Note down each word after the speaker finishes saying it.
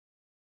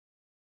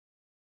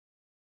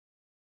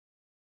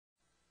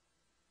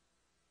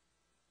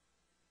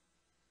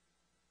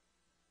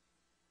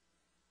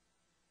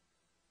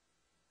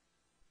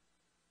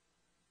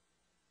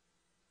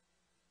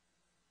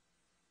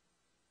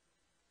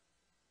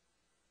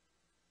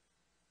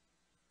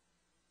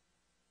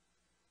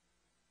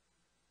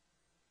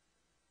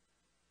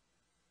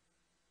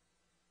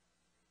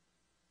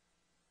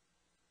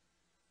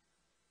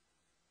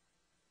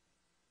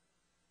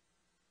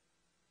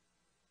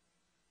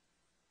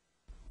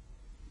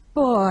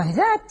Boy,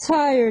 that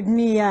tired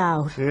me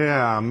out.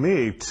 Yeah,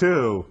 me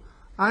too.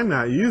 I'm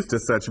not used to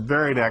such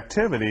varied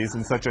activities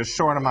in such a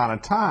short amount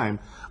of time,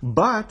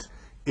 but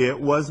it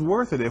was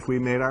worth it if we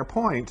made our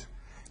point.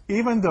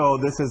 Even though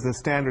this is the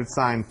standard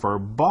sign for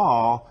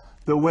ball,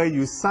 the way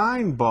you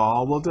sign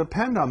ball will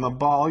depend on the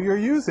ball you're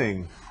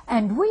using.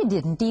 And we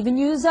didn't even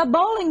use a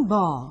bowling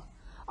ball,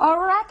 a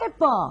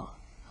racquetball,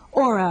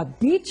 or a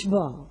beach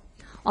ball.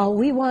 All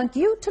we want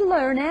you to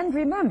learn and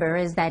remember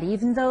is that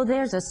even though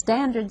there's a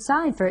standard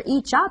sign for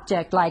each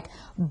object like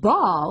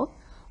ball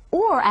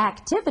or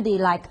activity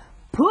like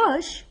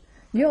push,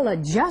 you'll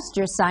adjust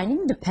your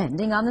signing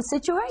depending on the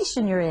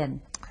situation you're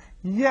in.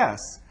 Yes,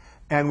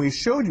 and we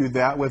showed you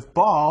that with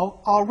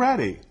ball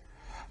already.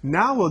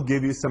 Now we'll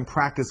give you some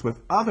practice with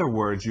other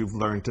words you've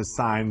learned to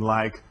sign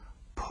like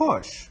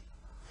push,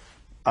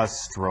 a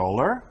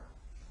stroller,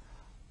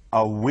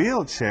 a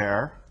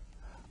wheelchair,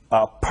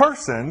 a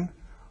person,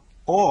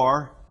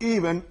 or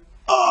even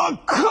a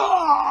car.